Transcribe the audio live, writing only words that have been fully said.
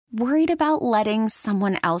Worried about letting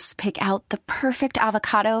someone else pick out the perfect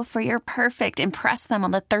avocado for your perfect impress them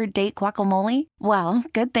on the third date guacamole? Well,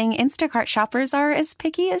 good thing Instacart shoppers are as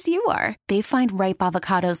picky as you are. They find ripe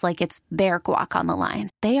avocados like it's their guac on the line.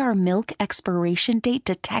 They are milk expiration date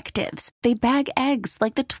detectives. They bag eggs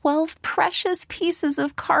like the 12 precious pieces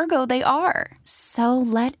of cargo they are. So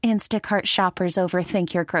let Instacart shoppers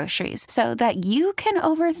overthink your groceries so that you can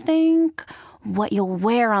overthink what you'll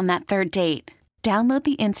wear on that third date. Download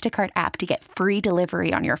the Instacart app to get free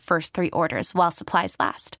delivery on your first 3 orders while supplies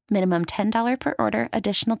last. Minimum $10 per order.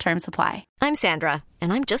 Additional terms apply. I'm Sandra,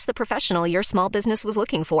 and I'm just the professional your small business was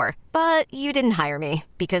looking for. But you didn't hire me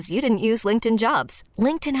because you didn't use LinkedIn Jobs.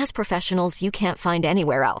 LinkedIn has professionals you can't find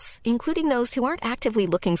anywhere else, including those who aren't actively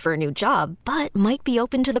looking for a new job, but might be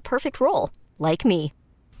open to the perfect role, like me.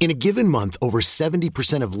 In a given month, over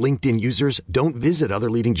 70% of LinkedIn users don't visit other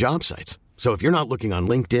leading job sites. So if you're not looking on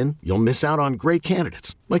LinkedIn, you'll miss out on great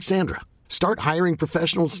candidates like Sandra. Start hiring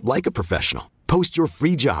professionals like a professional. Post your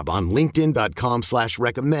free job on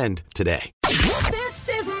linkedin.com/recommend today. This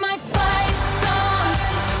is my fight song.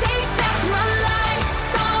 Take back my life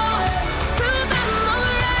song. Prove I'm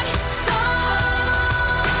alright song.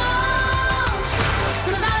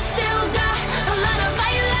 'Cause I still got a lot of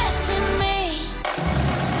fight left in me.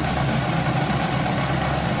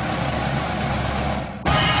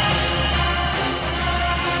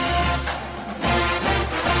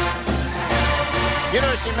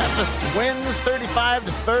 University of Memphis wins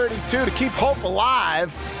 35-32 to keep hope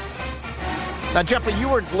alive. Now, Jeffrey, you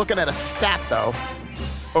were looking at a stat, though,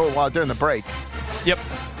 during the break. Yep.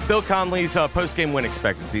 Bill Conley's post-game win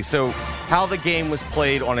expectancy. So how the game was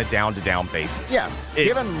played on a down-to-down basis. Yeah,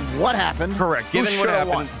 given what happened. Correct. Given what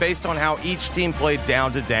happened, based on how each team played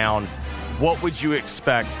down-to-down, what would you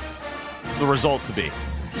expect the result to be?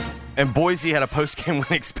 And Boise had a post-game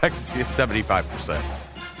win expectancy of 75%.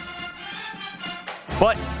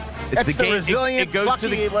 But it's the game. It goes to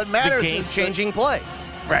the game-changing play.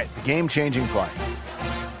 Right, the game-changing play.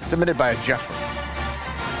 Submitted by Geoff.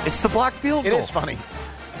 It's the blocked field goal. It is funny.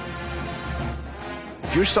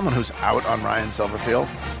 If you're someone who's out on Ryan Silverfield,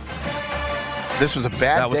 this was a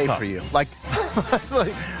bad day for you. Like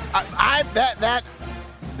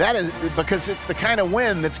that is because it's the kind of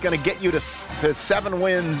win that's going to get you to 7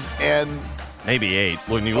 wins and maybe 8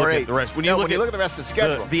 when you look at the rest. When you look at the rest of the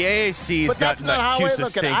schedule, the AAC's got that CUSA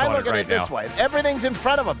stink I on look it at right it this now. way: everything's in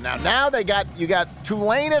front of them now. Now you got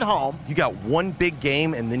Tulane at home. You got one big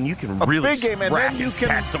game, and then you can really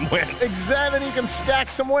stack some wins. Exactly, you can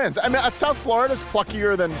stack some wins. I mean, South Florida's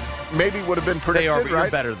pluckier than maybe would have been predicted. They are, but right?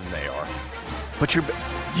 you're better than they are. But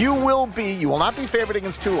you will not be favored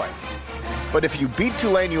against Tulane. But if you beat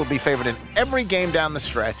Tulane, you will be favored in every game down the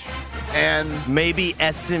stretch. And maybe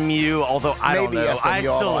SMU, although I don't know. I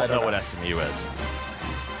still don't know what SMU is.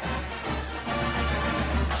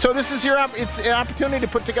 So this is it's an opportunity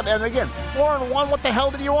to put together. And again, 4-1. What the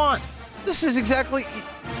hell did you want? This is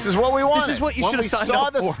what we wanted. This is what you should have signed up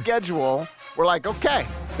for. When we saw the schedule, we're like, okay,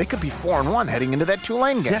 they could be 4-1 heading into that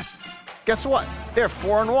Tulane game. Yes. Guess what? They're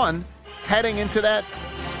 4-1 heading into that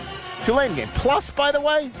Tulane game. Plus, by the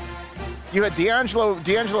way, you had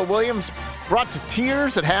D'Angelo Williams brought to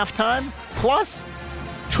tears at halftime, plus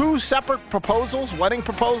 2 separate wedding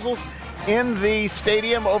proposals in the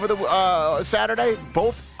stadium over the Saturday,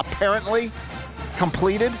 both apparently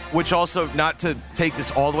completed. Which also, not to take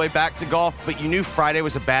this all the way back to golf, but you knew Friday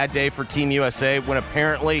was a bad day for Team USA when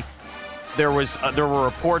apparently there were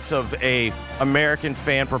reports of a American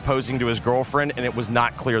fan proposing to his girlfriend, and it was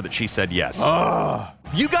not clear that she said yes.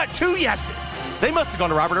 You got 2 yeses. They must have gone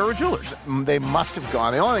to Robert Irwin Jewelers. They must have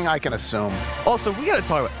gone. The only thing I can assume. Also, we got to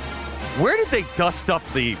talk about, where did they dust up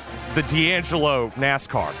the D'Angelo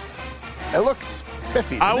NASCAR? It looks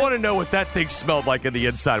spiffy. I want to know what that thing smelled like in the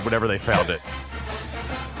inside whenever they found it.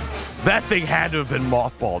 That thing had to have been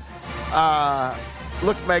mothballed.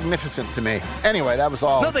 Looked magnificent to me. Anyway, that was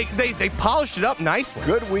all. No, they polished it up nicely.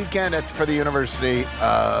 Good weekend for the University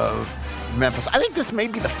of Memphis. I think this may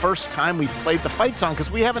be the first time we've played the fight song because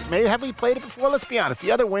have we played it before? Let's be honest. The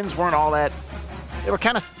other wins weren't all that. They were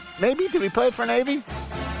kind of, maybe? Did we play it for Navy?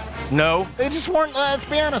 No. They just weren't, let's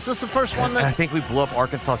be honest. This is the first one that. I think we blew up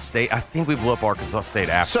Arkansas State.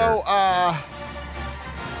 After. So,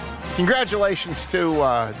 congratulations to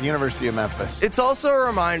the University of Memphis. It's also a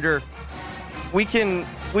reminder, we can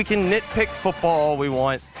nitpick football all we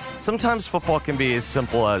want. Sometimes football can be as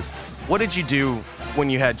simple as, what did you do when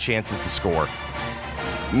you had chances to score?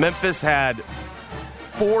 Memphis had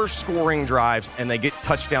 4 scoring drives, and they get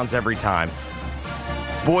touchdowns every time.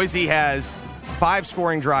 Boise has 5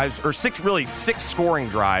 scoring drives, or 6 scoring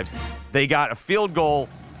drives. They got a field goal.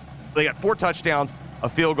 They got 4 touchdowns, a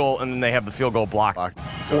field goal, and then they have the field goal blocked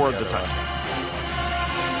for the touchdown.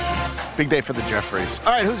 Big day for the Jeffries.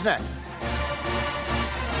 All right, who's next?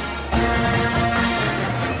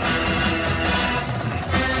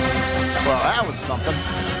 Well, that was something.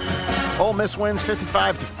 Ole Miss wins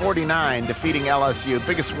 55-49, defeating LSU.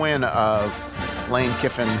 Biggest win of Lane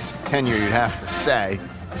Kiffin's tenure, you'd have to say.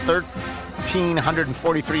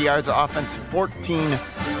 1,343 yards of offense, 14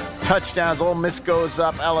 touchdowns. Ole Miss goes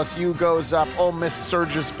up, LSU goes up. Ole Miss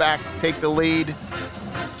surges back to take the lead.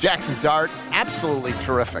 Jackson Dart, absolutely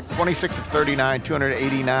terrific. 26 of 39,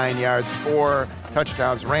 289 yards, 4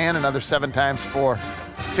 touchdowns. Ran another 7 times for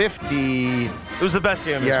 50. It was the best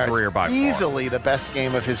game of his career by far. Easily the best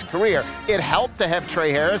game of his career. It helped to have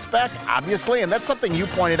Trey Harris back, obviously, and that's something you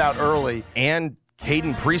pointed out early. And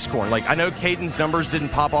Caden pre-scoring. Like, I know Caden's numbers didn't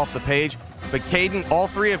pop off the page, but Caden, all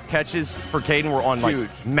 3 of catches for Caden were on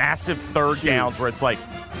like massive third downs where it's like,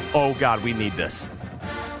 oh God, we need this.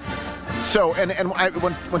 So,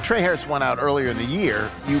 when Trey Harris went out earlier in the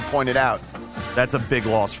year, you pointed out that's a big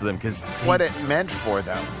loss for them because what it meant for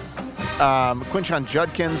them. Quinshon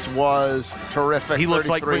Judkins was terrific. He looked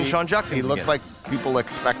like Quinshon Judkins. He looks like people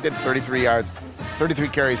expected. 33 yards, 33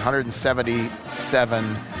 carries,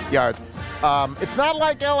 177 yards. It's not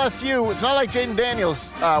like LSU. It's not like Jaden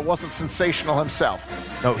Daniels wasn't sensational himself.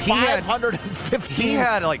 No, he had 515. He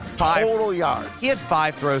had like 5 total yards. He had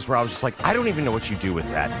 5 throws where I was just like, I don't even know what you do with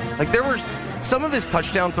that. Like, there were some of his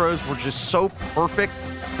touchdown throws were just so perfect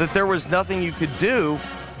that there was nothing you could do.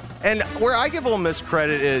 And where I give Ole Miss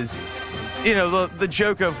credit is, you know, the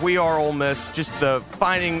joke of we are Ole Miss, just the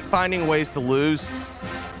finding ways to lose.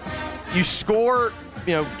 You score,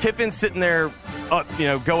 you know, Kiffin's sitting there,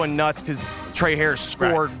 going nuts because Trey Harris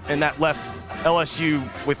scored, and that left LSU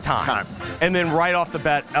with time. And then right off the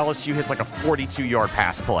bat, LSU hits like a 42-yard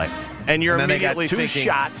pass play. And you're immediately thinking,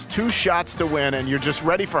 two shots to win, and you're just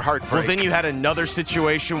ready for heartbreak. Well, then you had another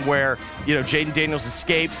situation where, Jaden Daniels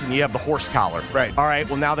escapes, and you have the horse collar. Right. All right,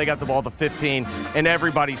 well, now they got the ball at the 15, and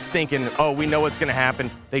everybody's thinking, oh, we know what's going to happen.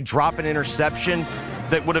 They drop an interception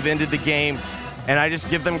that would have ended the game, and I just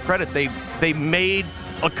give them credit. They made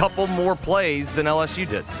a couple more plays than LSU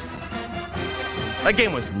did. That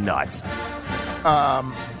game was nuts.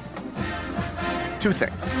 2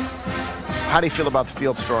 things. How do you feel about the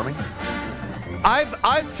field storming?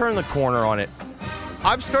 I've turned the corner on it.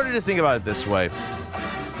 I've started to think about it this way.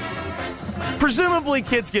 Presumably,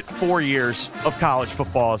 kids get 4 years of college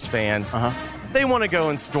football as fans. They want to go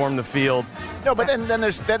and storm the field. No, but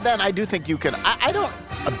then I do think you can. I don't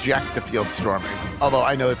object to field storming, although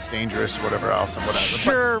I know it's dangerous, whatever else and whatever.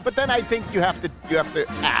 Sure, but then I think you have to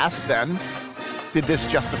ask then. Did this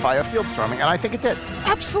justify a field storming? And I think it did.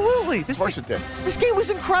 Absolutely. Of course it did. This game was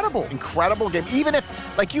incredible. Incredible game. Even if,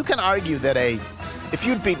 like, you can argue that if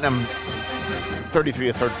you'd beaten them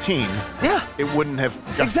 33-13, it wouldn't have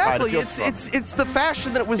justified a field storming. It's the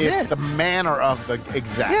fashion that it was in. It's the manner of the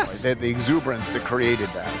Yes. the exuberance that created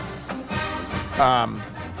that.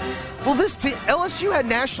 Well, this team, LSU had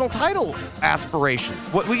national title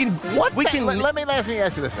aspirations. Let me ask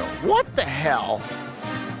you this though. What the hell?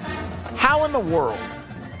 How in the world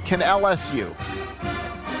can LSU,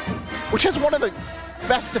 which has one of the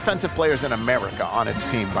best defensive players in America on its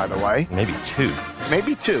team, by the way. Maybe two.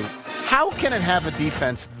 How can it have a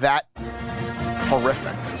defense that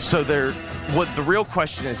horrific? So what the real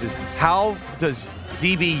question is how does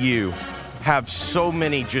DBU have so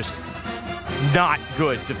many just not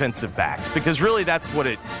good defensive backs? Because really that's what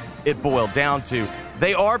it boiled down to.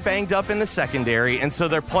 They are banged up in the secondary, and so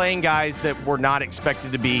they're playing guys that were not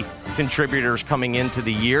expected to be contributors coming into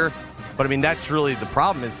the year. But, I mean, that's really the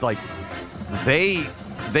problem is, like, they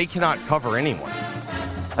cannot cover anyone.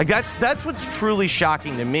 Like, that's what's truly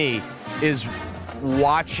shocking to me is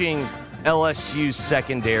watching LSU's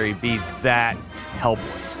secondary be that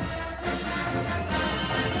helpless.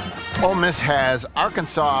 Ole Miss has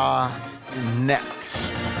Arkansas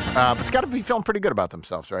next. But it's got to be feeling pretty good about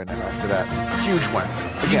themselves right now after that huge win.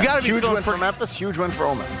 Again, you got to be huge feeling win for Memphis, huge win for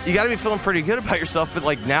Ole Miss. You got to be feeling pretty good about yourself, but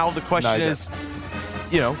like now the question is,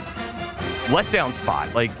 letdown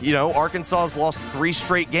spot. Like, Arkansas has lost 3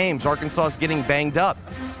 straight games. Arkansas is getting banged up,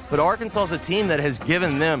 but Arkansas is a team that has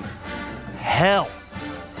given them hell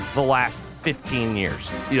the last 15 years.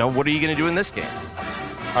 What are you going to do in this game?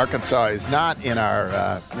 Arkansas is not in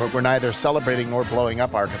our we're neither celebrating nor blowing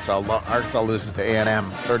up Arkansas. Arkansas loses to A&M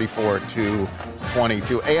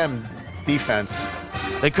 34-22. A&M defense.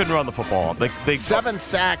 They couldn't run the football. They 7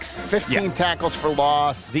 sacks, 15 tackles for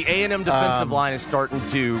loss. The A&M defensive line is starting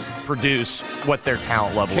to produce what their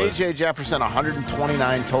talent level is. KJ Jefferson,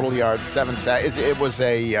 129 total yards, 7 sacks. It was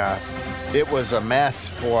a mess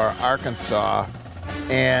for Arkansas.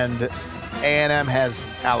 And A&M has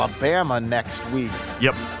Alabama next week.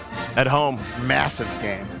 Yep. At home. Massive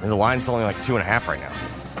game. And the line's only like 2.5 right now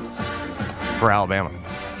for Alabama.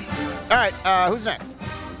 All right, who's next?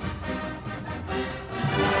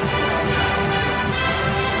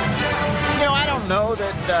 I don't know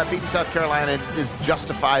that beating South Carolina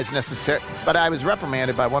justifies necessary, but I was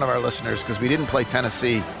reprimanded by one of our listeners because we didn't play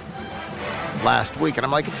Tennessee last week, and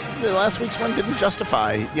I'm like, last week's one didn't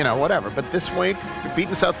justify, whatever. But this week,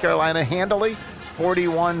 beating South Carolina handily,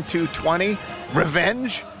 41-20.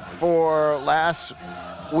 Revenge for last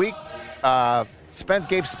week.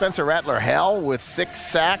 Gave Spencer Rattler hell with 6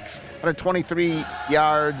 sacks, 123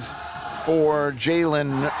 yards for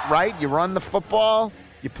Jalen Wright. You run the football,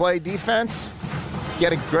 you play defense,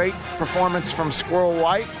 get a great performance from Squirrel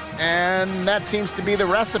White, and that seems to be the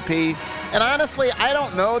recipe. And honestly, I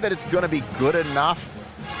don't know that it's going to be good enough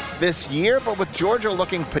this year, but with Georgia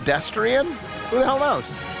looking pedestrian, who the hell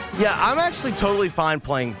knows? Yeah, I'm actually totally fine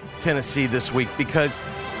playing Tennessee this week because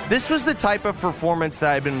this was the type of performance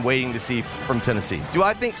that I've been waiting to see from Tennessee. Do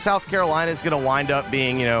I think South Carolina is going to wind up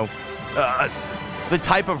being, the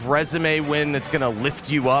type of resume win that's going to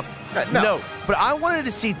lift you up? No. But I wanted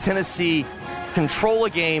to see Tennessee control a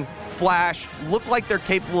game, flash, look like they're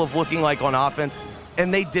capable of looking like on offense,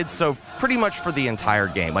 and they did so pretty much for the entire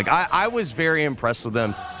game. Like, I was very impressed with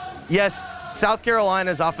them. Yes, South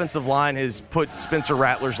Carolina's offensive line has put Spencer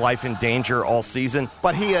Rattler's life in danger all season.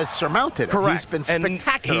 But he has surmounted it. Correct. He's been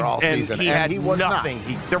spectacular all season. He had nothing.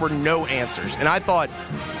 There were no answers. And I thought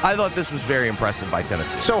this was very impressive by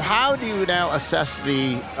Tennessee. So how do you now assess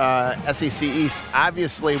the SEC East?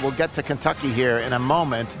 Obviously, we'll get to Kentucky here in a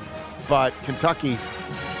moment, but Kentucky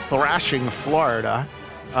thrashing Florida.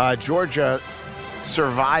 Georgia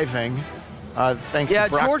surviving. Thanks to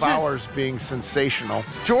Brock Bowers being sensational.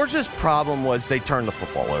 Georgia's problem was they turned the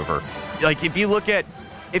football over. Like if you look at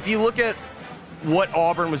what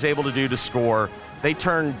Auburn was able to do to score, they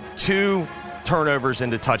turned 2 turnovers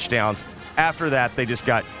into touchdowns. After that, they just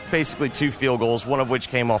got basically 2 field goals, one of which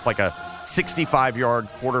came off like a 65-yard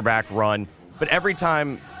quarterback run. But every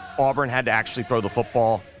time Auburn had to actually throw the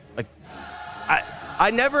football, like I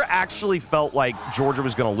never actually felt like Georgia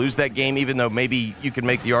was going to lose that game, even though maybe you could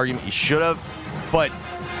make the argument you should have. But,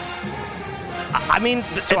 I mean...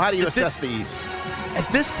 So how do you assess the East?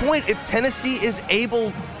 At this point, if Tennessee is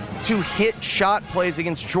able to hit shot plays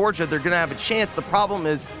against Georgia, they're going to have a chance. The problem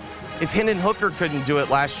is, if Hendon Hooker couldn't do it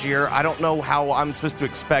last year, I don't know how I'm supposed to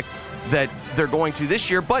expect that they're going to this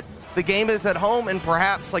year. But the game is at home, and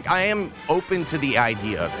perhaps, I am open to the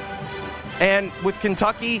idea. And with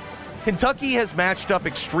Kentucky has matched up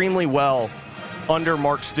extremely well under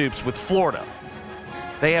Mark Stoops with Florida.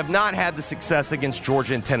 They have not had the success against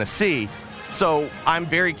Georgia and Tennessee, so I'm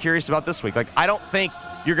very curious about this week. I don't think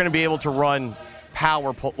you're going to be able to run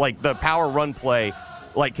the power run play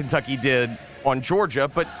like Kentucky did on Georgia,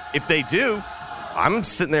 but if they do, I'm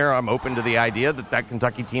sitting there, I'm open to the idea that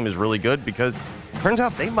Kentucky team is really good because it turns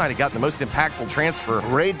out they might have gotten the most impactful transfer.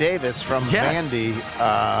 Ray Davis from Vandy.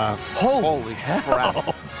 Holy hell.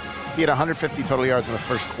 Crap. He had 150 total yards in the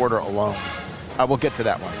first quarter alone. We'll get to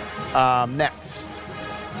that one. Next.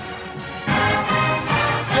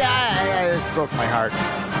 Yeah, this broke my heart.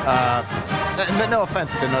 No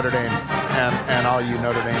offense to Notre Dame and all you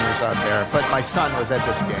Notre Damers out there, but my son was at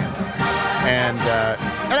this game. And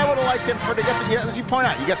I would have liked him to get as you point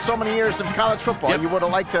out, you get so many years of college football. Yep. You would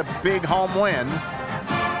have liked a big home win.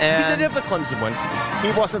 And he did have the Clemson win.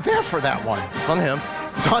 He wasn't there for that one. It's on him.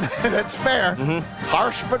 That's fair. Mm-hmm.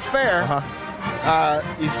 Harsh, but fair.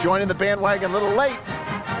 He's joining the bandwagon a little late.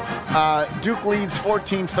 Duke leads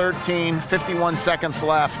 14-13, 51 seconds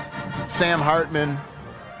left. Sam Hartman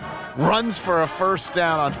runs for a first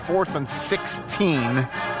down on 4th and 16.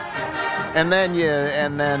 And then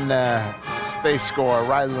they score.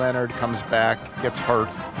 Riley Leonard comes back, gets hurt.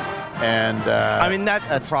 And that's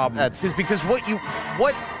the problem. Because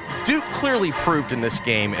what Duke clearly proved in this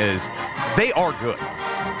game is they are good.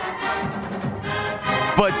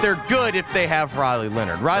 But they're good if they have Riley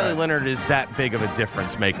Leonard. Riley Leonard is that big of a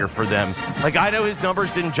difference maker for them. I know his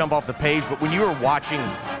numbers didn't jump off the page, but when you're watching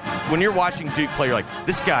Duke play, you're like,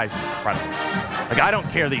 this guy's incredible. I don't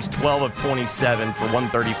care that he's 12 of 27 for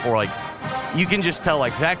 134. You can just tell,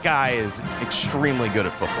 that guy is extremely good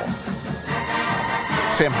at football.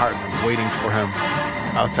 Sam Hartman waiting for him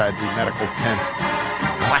outside the medical tent.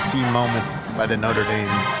 Classy moment by the Notre Dame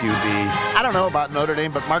QB. I don't know about Notre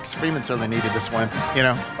Dame, but Marcus Freeman certainly needed this win.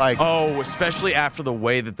 Especially after the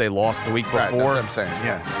way that they lost the week before. Right, that's what I'm saying.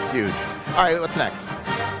 Yeah, huge. All right, what's next?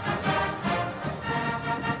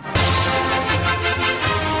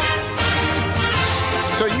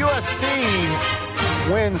 So USC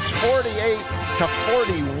wins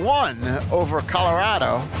 48-41 over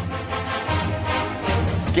Colorado.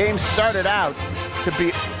 Game started out to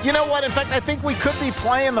be. You know what? In fact, I think we could be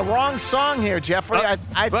playing the wrong song here, Jeffrey.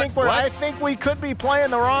 I think we could be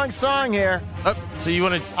playing the wrong song here. So you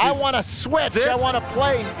want to? I want to switch. This? I want to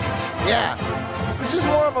play. Yeah. This is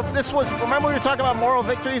more of a. This was. Remember we were talking about moral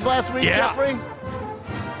victories last week, Jeffrey?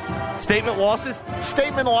 Statement losses?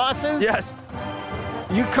 Statement losses? Yes.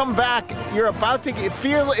 You come back, you're about to it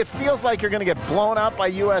feels like you're going to get blown out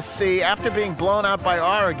by USC after being blown out by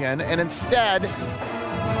Oregon, and instead,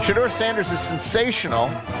 Shedeur Sanders is sensational.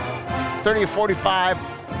 30-45,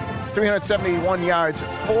 371 yards,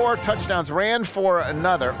 4 touchdowns, ran for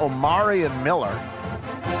another, Omari and Miller.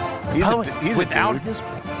 He's without a dude.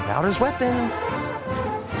 without his weapons.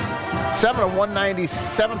 7 for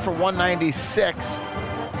 196.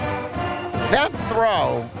 That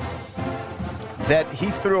throw that he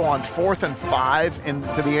threw on 4th and 5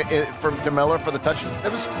 to Miller for the touchdown,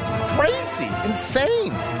 it was crazy,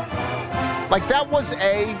 insane. Like, that was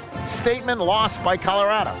a statement loss by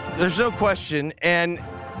Colorado. There's no question. And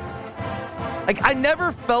like, I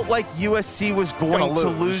never felt like USC was going to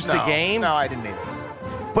lose the game. No, I didn't either.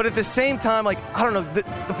 But at the same time, like, I don't know,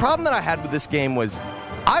 the problem that I had with this game was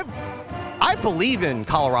I believe in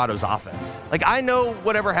Colorado's offense. Like, I know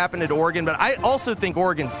whatever happened at Oregon, but I also think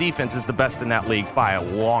Oregon's defense is the best in that league by a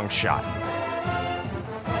long shot.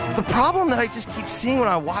 The problem that I just keep seeing when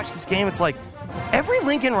I watch this game, it's like every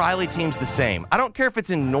Lincoln Riley team's the same. I don't care if it's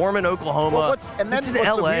in Norman, Oklahoma, it's in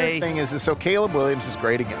LA. The weird thing is so Caleb Williams is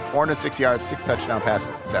great again. 406 yards, 6 touchdown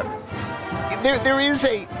passes, etc. There is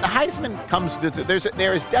a Heisman comes to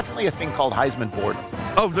there is definitely a thing called Heisman boredom.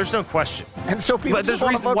 Oh, there's no question. And so people. But there's a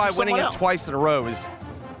reason why winning it twice in a row is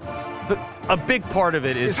a big part of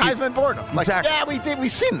it. Is Heisman boredom. Like, exactly. Yeah,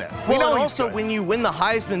 we've seen that. Well, and also when you win the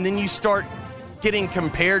Heisman, then you start getting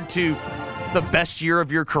compared to the best year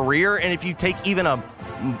of your career, and if you take even a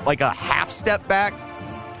half step back,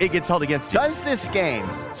 it gets held against you. Does this game?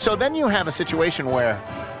 So then you have a situation where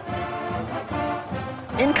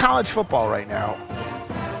in college football right now,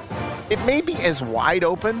 it may be as wide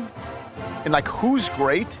open in like who's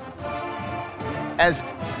great as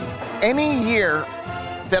any year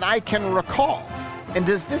that I can recall. And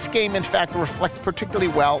does this game, in fact, reflect particularly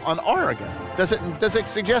well on Oregon? Does it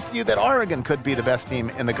suggest to you that Oregon could be the best team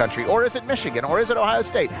in the country? Or is it Michigan? Or is it Ohio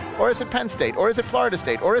State? Or is it Penn State? Or is it Florida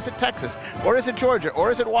State? Or is it Texas? Or is it Georgia? Or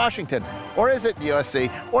is it Washington? Or is it USC?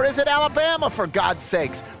 Or is it Alabama, for God's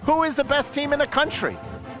sakes? Who is the best team in the country?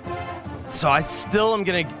 So I still am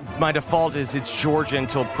going to, my default is it's Georgia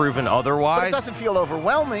until proven otherwise. But it doesn't feel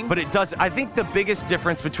overwhelming. But it does. I think the biggest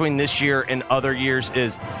difference between this year and other years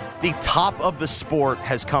is the top of the sport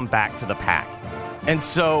has come back to the pack. And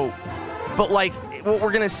so, but like what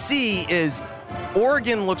we're going to see is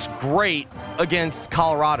Oregon looks great against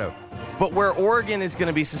Colorado. But where Oregon is going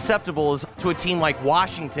to be susceptible is to a team like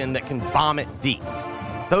Washington that can bomb it deep.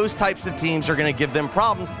 Those types of teams are going to give them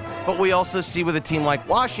problems. But we also see with a team like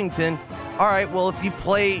Washington, all right, well, if you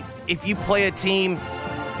play a team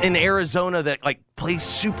in Arizona that like plays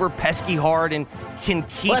super pesky hard and can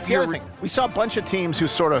keep that's the other thing. We saw a bunch of teams who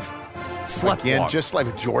sort of slept in, just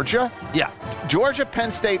like Georgia. Yeah. Georgia,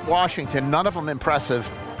 Penn State, Washington, none of them impressive,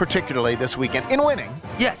 particularly this weekend in winning.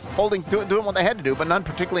 Yes. Doing what they had to do, but none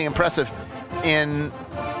particularly impressive in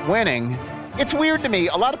winning. It's weird to me.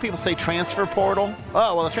 A lot of people say transfer portal.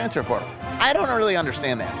 Oh, well, the transfer portal. I don't really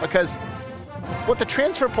understand that because what the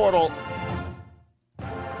transfer portal,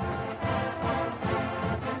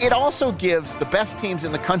 it also gives the best teams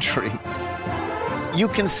in the country. You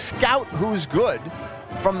can scout who's good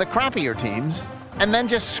from the crappier teams and then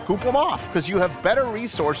just scoop them off because you have better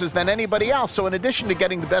resources than anybody else. So in addition to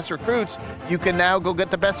getting the best recruits, you can now go get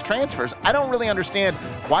the best transfers. I don't really understand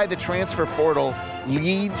why the transfer portal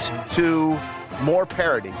leads to more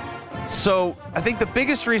parity. So I think the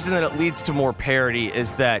biggest reason that it leads to more parity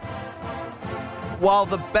is that while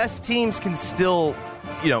the best teams can still,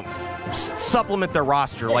 supplement their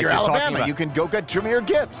roster, like you're Alabama, talking about, you can go get Jahmyr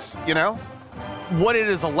Gibbs, What it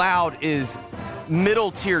has allowed is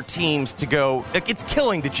middle-tier teams to go, it's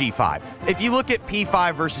killing the G5. If you look at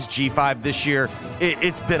P5 versus G5 this year,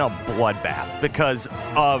 it's been a bloodbath because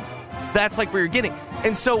of that's like where you're getting.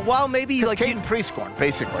 And so while maybe like Caden Prescorn,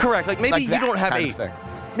 basically. Correct. Like maybe like you don't have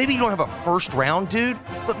maybe you don't have a first round dude,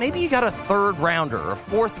 but maybe you got a third rounder or a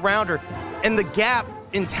fourth rounder, and the gap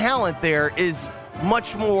in talent there is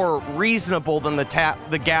much more reasonable than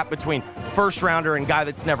the gap between first rounder and guy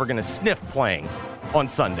that's never going to sniff playing on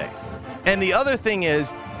Sundays. And the other thing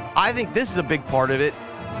is, I think this is a big part of it.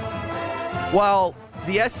 While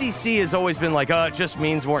the SEC has always been like, it just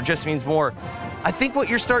means more, I think what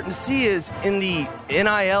you're starting to see is in the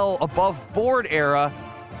NIL above board era,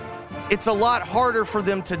 it's a lot harder for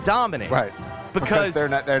them to dominate. Right. Because they're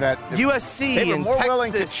not USC they were and more Texas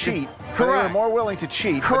willing to cheat. Correct. They were more willing to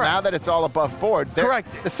cheat. Correct. But now that it's all above board,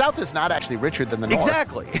 correct. The South is not actually richer than the North.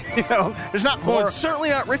 Exactly. There's not more. Well, it's certainly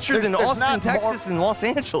not richer than Austin, Texas, and Los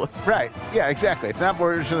Angeles. Right. Yeah. Exactly. It's not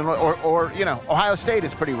more richer than or Ohio State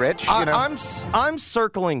is pretty rich. I'm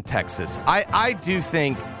circling Texas. I do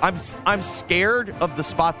think I'm scared of the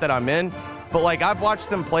spot that I'm in. But, I've watched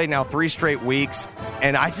them play now 3 straight weeks,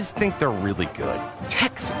 and I just think they're really good.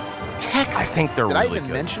 Texas. I think they're really good. Did I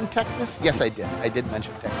even mention Texas? Yes, I did. I did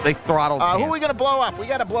mention Texas. They throttled Who are we going to blow up? We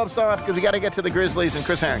got to blow up someone up because we got to get to the Grizzlies and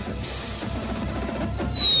Chris Harrington.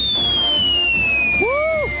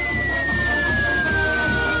 Woo!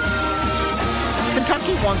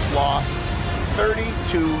 Kentucky once lost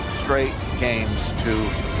 32 straight games to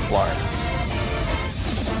Florida.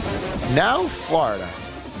 Now Florida,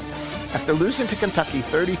 after losing to Kentucky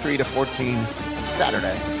 33-14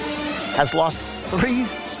 Saturday, has lost 3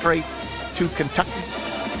 straight to Kentucky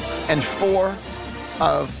and 4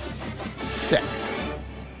 of 6.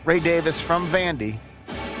 Ray Davis from Vandy,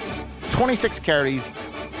 26 carries,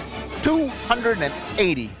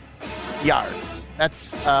 280 yards.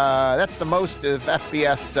 That's the most of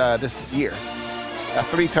FBS this year.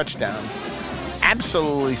 3 touchdowns.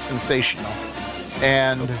 Absolutely sensational.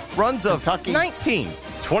 And runs of Kentucky 19,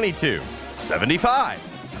 22, 75,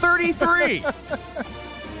 33,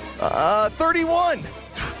 31.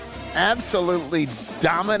 Absolutely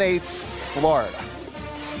dominates Florida.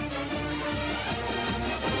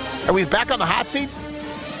 Are we back on the hot seat?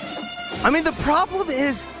 I mean, the problem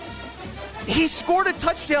is he scored a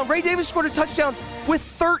touchdown. Ray Davis scored a touchdown with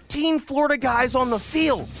 13 Florida guys on the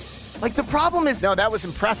field. The problem is... No, that was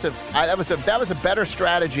impressive. That was a better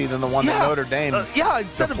strategy than the one that Notre Dame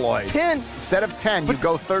instead deployed. Of 10. Instead of 10, you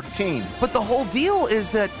go 13. But the whole deal is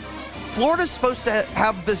that Florida's supposed to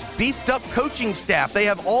have this beefed-up coaching staff. They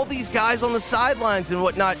have all these guys on the sidelines and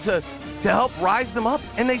whatnot to help rise them up,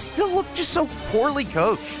 and they still look just so poorly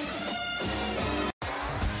coached.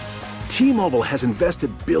 T-Mobile has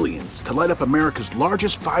invested billions to light up America's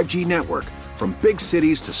largest 5G network, from big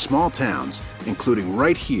cities to small towns, including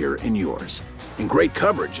right here in yours. And great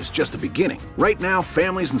coverage is just the beginning. Right now,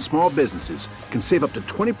 families and small businesses can save up to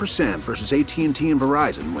 20% versus AT&T and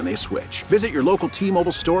Verizon when they switch. Visit your local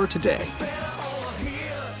T-Mobile store today.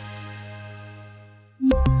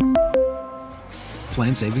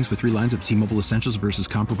 Plan savings with 3 lines of T-Mobile Essentials versus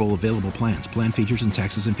comparable available plans. Plan features and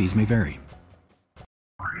taxes and fees may vary.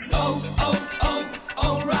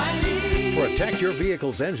 Protect your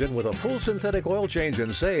vehicle's engine with a full synthetic oil change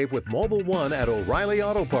and save with Mobile One at O'Reilly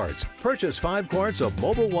Auto Parts. Purchase 5 quarts of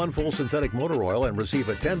Mobile One full synthetic motor oil and receive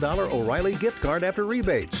a $10 O'Reilly gift card after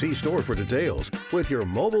rebate. See store for details. With your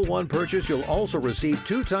Mobile One purchase, you'll also receive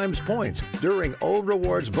 2 times points during O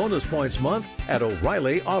Rewards Bonus Points Month at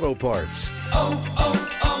O'Reilly Auto Parts.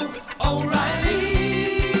 O'Reilly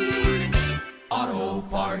Auto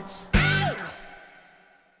Parts.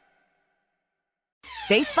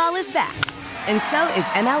 Baseball is back, and so is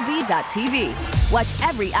MLB.tv. Watch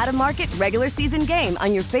every out-of-market regular season game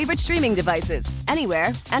on your favorite streaming devices,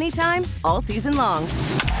 anywhere, anytime, all season long.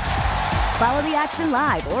 Follow the action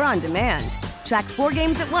live or on demand. Track 4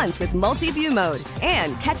 games at once with multi-view mode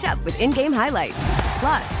and catch up with in-game highlights.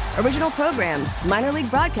 Plus, original programs, minor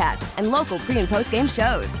league broadcasts, and local pre- and post-game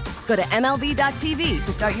shows. Go to MLB.tv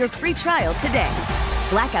to start your free trial today.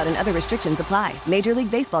 Blackout and other restrictions apply. Major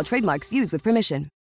League Baseball trademarks used with permission.